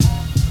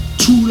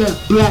that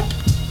black.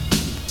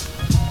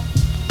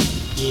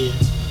 Yeah.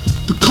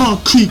 The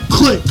concrete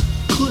click.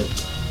 Click.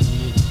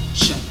 Yeah.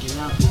 Check it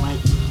out, the white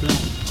and black.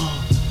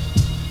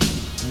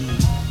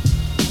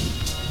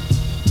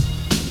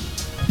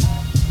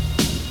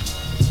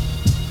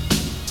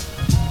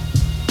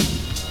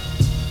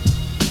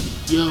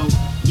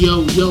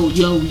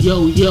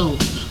 Yo.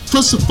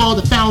 First of all,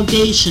 the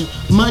foundation.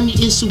 Money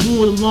is the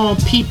rule among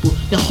people.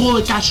 The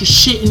horror got you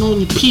shitting on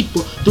your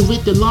people. The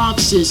with the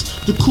lobsters,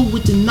 the cool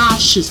with the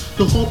nauseous,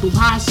 the hope of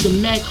highs, the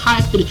mag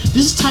high for it.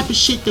 This is the type of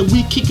shit that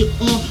we kick it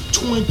on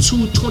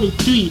 22,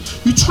 23.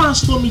 You try to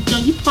slow me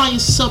down, you find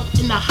yourself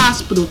in the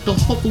hospital. The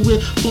hope of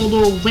it for a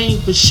little rain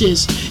for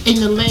shits.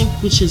 In the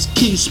languages,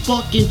 kill you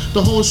sparking,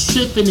 the whole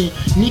stripping it.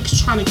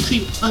 Niggas trying to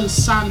creep on the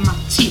side of my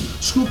teeth.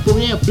 Swoop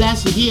around,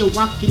 blast it here,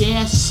 walk your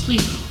ass to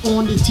sleep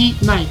on the deep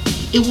night.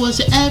 It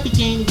was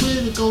everything,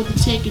 where to go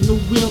to taking the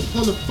wheel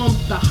on the phone,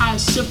 the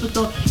highest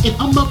sympathy. And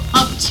I'm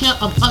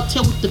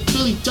uptown with the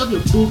Philly W.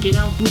 Book it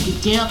out, book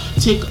it down,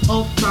 take it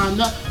off,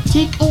 line up,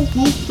 take a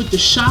roof with the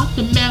shot,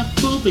 the man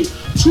movie.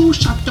 2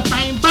 shot the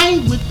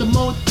bang with the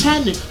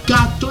Montana.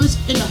 Got doors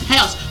in the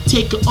house,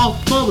 take it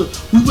off forward.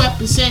 We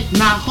represent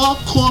not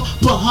hardcore,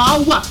 but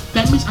hard rock.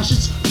 That means I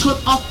should turn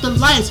off the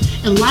lights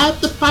and light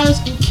up the fires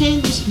and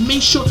candles.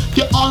 Make sure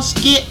they're all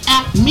scared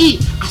at me.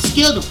 I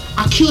scared them,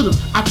 I killed them,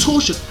 I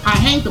tortured, I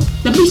hanged them.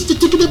 That means the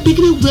diggity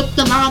biggity whip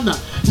the liner.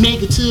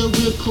 Make it till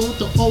we're cold,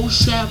 the old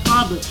strap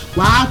father.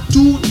 Why I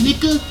do,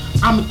 nigga?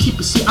 I'ma keep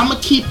it see, I'ma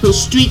keep it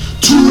street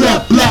to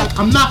that black.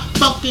 I'm not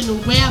fucking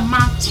around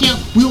my town.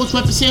 We always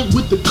represent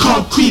with the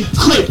concrete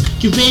click.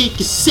 Get ready,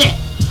 get set.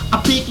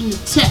 I'm picking the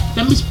tech,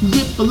 that means we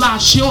rip a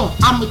lot sure.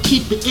 I'ma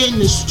keep it in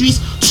the streets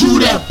to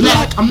that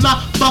black. I'm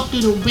not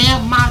fucking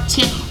around my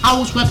town. I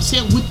always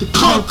represent with the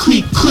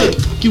concrete click.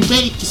 Get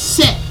ready, get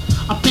set.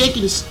 I'm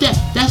taking a step,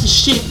 that's a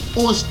shit,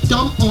 or it's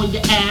dumb on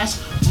your ass.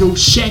 Yo,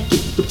 check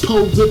it, the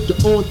pole with the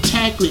on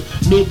tackling,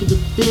 making the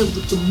feel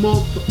with the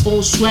mug, the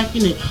on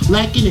swacking it,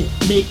 liking it,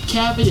 make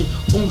cabinet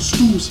on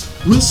stools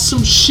with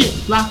some shit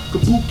like a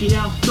bookie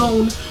out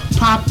phone.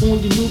 Pop on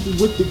the movie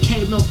with the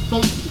cable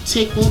phone to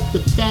take off the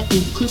fat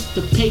and clip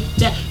the pay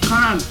that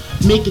crime.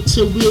 Make it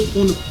till real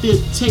on the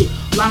fifth tape,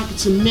 like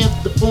it's a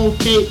meth, the on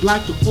fade,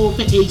 like an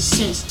over 8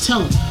 cents.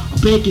 Tell 'em I'm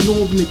begging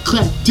over the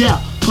clap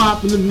down.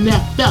 Popping the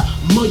nap out,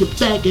 mud your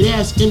faggot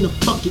ass in the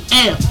fucking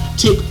air.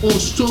 Take on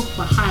stroke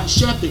for high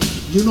shepherd.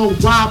 You know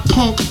why,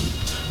 punk?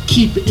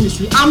 Keep it in the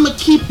street. I'ma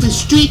keep it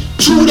street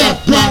to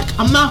that black.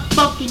 I'm not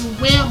fucking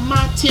around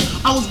my town.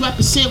 I was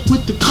represent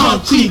with the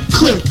concrete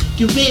click.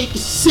 Get ready, get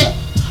set.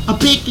 I'm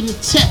baking the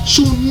tech,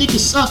 shooting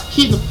niggas up,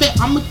 hitting the fat.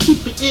 I'ma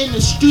keep it in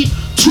the street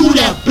to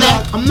that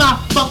black. I'm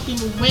not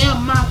fucking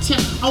around my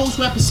town. I was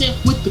represent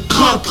with the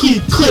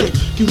concrete click.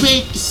 Get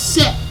ready, get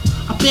set.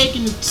 I'm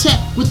baking the tech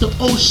with the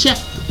old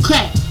chef.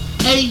 Crack.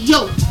 Hey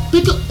yo,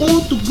 figure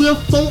on the real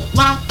phone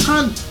like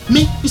time.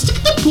 Make me stick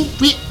the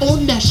poop with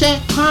on that shit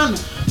corner.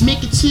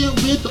 Make it till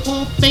with the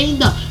on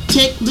finger.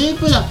 Take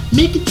live it up.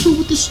 Make it to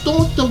with the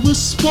storm that will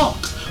spark.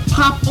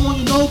 Pop on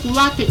your nose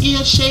like an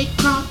ear shake.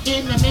 Pop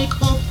in and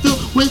make on feel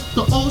with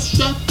the old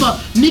strapper.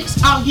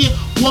 Niggas out here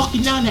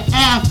walking down the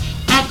Ave.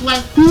 Act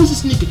like who's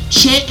this nigga?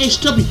 Share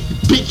HW, you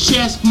bitch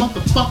ass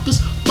motherfuckers.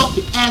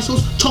 Fucking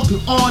assholes talking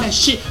all that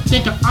shit,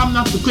 thinking I'm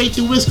not the great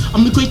there is.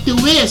 I'm the great there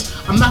is.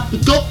 I'm not the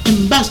GOAT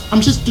and best.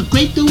 I'm just the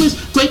great there is,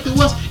 great there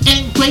was,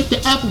 and great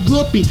there ever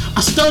will be. I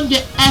stunned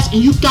your ass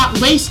and you got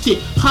wasted.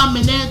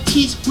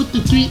 Commonalities with the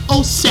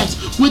 3-0 sets,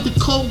 with the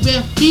cold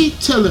red feed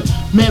tiller.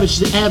 Marriage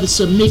the average,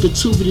 make it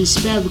two with the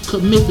America,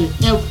 make it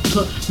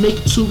Erica, make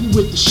it two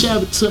with the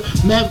Sheraton.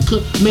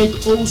 America made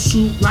the old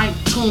suit like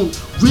tone.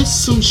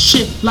 Risk some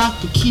shit like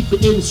to keep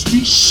it in the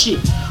street shit.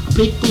 I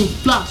bake on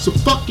flop, so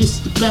fuck it's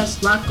the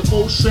best. Like an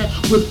old strap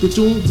with the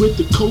doom with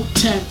the coat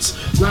tats.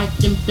 Like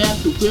in back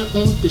the rear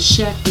on the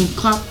shack and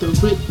clock the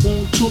rip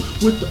on tour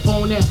with the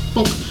on that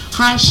funk.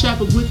 High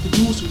shopper with the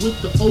juice with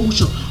the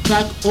ocean.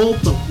 Back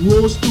over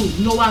rules do,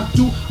 you know I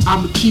do.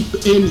 I'ma keep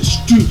it in the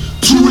street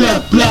to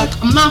that black.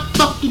 I'm not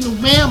fucking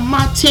around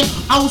my town.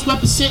 I was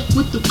represent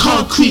with the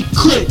concrete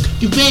click.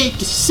 Get ready,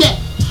 get set.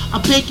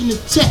 I'm baking the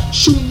tech,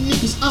 shooting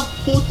niggas up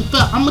for the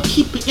fell. I'ma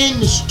keep it in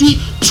the street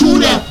to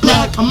that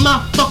black. I'm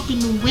not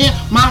fucking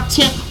around my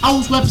town. I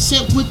was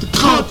represent with the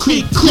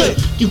concrete click.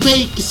 Get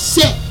ready, get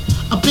set.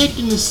 I'm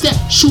baking the set,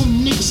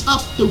 shooting niggas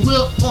up the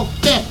real on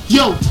fat.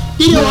 Yo,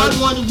 they know I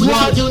wanted what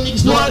I do,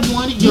 niggas know I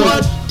wanted. Yo,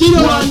 they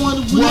know I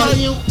wanted what I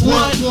do,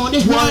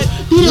 wanted.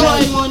 They know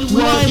I wanted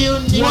what I do,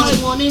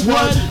 niggas wanted.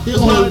 They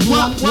all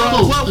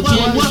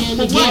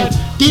want again.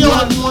 They know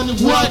I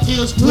wanted what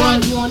is what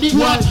I wanted.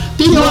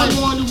 They know I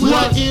wanted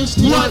what is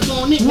niggas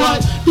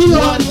wanted. They know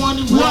I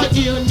wanted what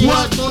is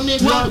niggas wanted.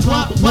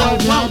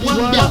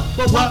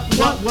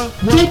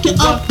 Pick it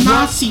up,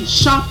 Nazi,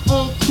 shop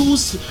on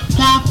Cruisy,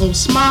 Path on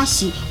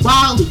Smarcy,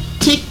 Wiley,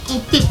 take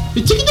on fifth.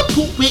 You're taking the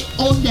poop with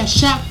on that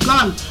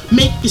shotgun.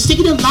 Make it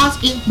sticking the lines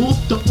in both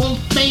the own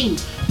fame.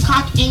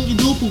 Cock in your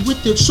looper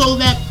with the soul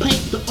that paint,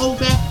 the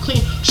old rap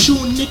clean. Shoot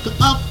a nigga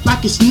up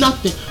like it's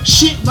nothing.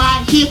 Shit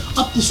right here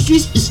up the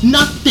streets is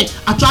nothing.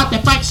 I drive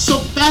that bike so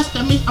fast. fast,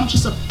 that means I'm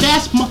just a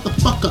fast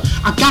motherfucker.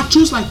 I got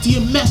juice like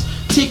DMS.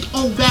 Take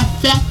on rap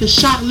fat, the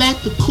shot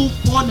left, the coupe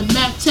on the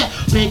Mac tap.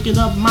 Breaking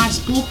up my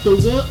spook, the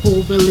real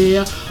over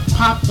there.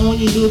 Pop on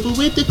your Uber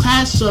with the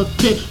class up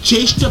here.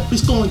 J Strip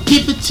is gonna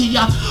give it to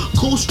ya.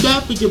 Cool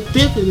strap with your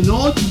fifth and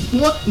all you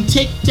want and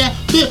take that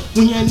fifth.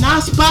 When you're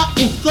not spot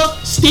and fuck,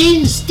 stay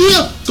in the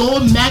steel. Go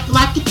Mac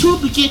like a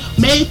tuber, get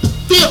made to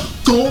feel.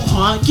 Go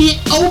hard, get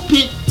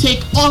open,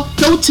 take off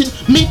floating.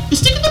 Make the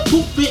stick in the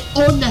pulpit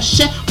on that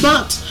shit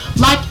bounce.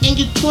 Like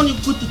Inga 20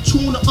 with the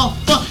tuna up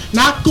front.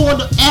 Not going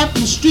to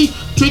Avenue Street,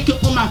 drinking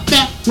on my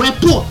fat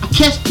Red Bull. I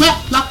catch rap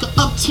like an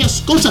uptown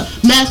scooter.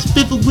 Mass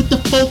fever with the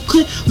full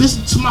clip.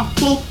 Listen to my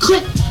full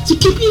clip. So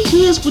keep your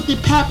hands with the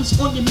pappers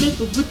on your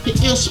middle with the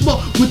air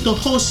smoke with the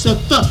whole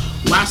setup.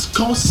 West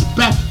Coast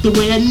back. The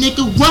way that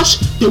nigga rush,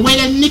 the way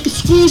that nigga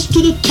squeeze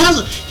to the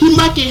counter. He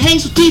might get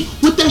hangs so deep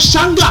with that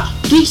shanga.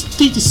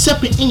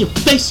 367 in your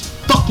face.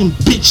 Fucking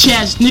bitch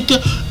ass nigga,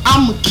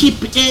 I'ma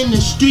keep it in the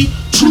street.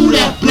 True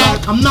that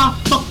black, I'm not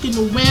fucking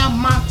around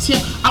my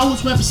tail. I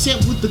was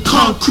represent with the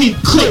concrete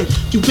clip.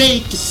 You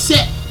ready to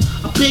set?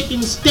 I'm breaking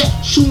the step,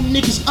 shooting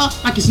niggas up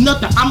like it's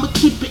nothing. I'ma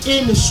keep it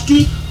in the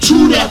street.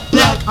 True that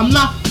black, I'm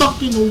not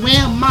fucking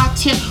around my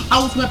tail.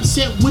 I was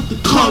represent with the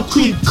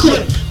concrete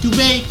clip. You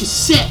ready to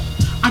set?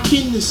 I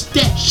get in the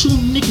step,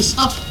 shooting niggas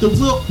up the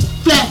real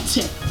flat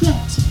tech.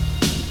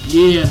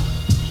 Yeah.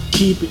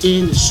 Keep it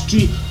in the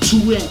street, to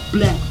that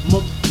black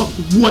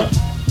motherfucker what?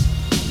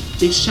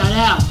 They shot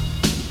out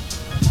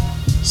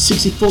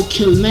 64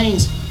 kill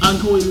lanes,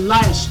 unholy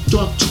liars,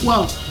 dark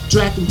 12,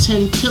 dragging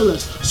 10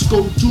 killers,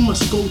 Skoduma,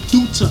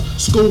 Skoduta,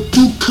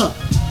 Skoduka.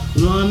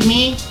 You know what I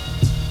mean?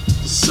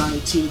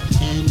 Society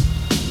and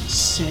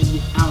Sandy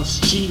House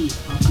G,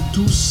 my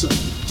producer,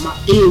 my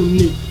ill nigga.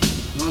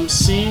 You know what I'm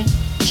saying?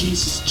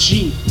 Jesus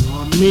G, you know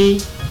what I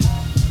mean?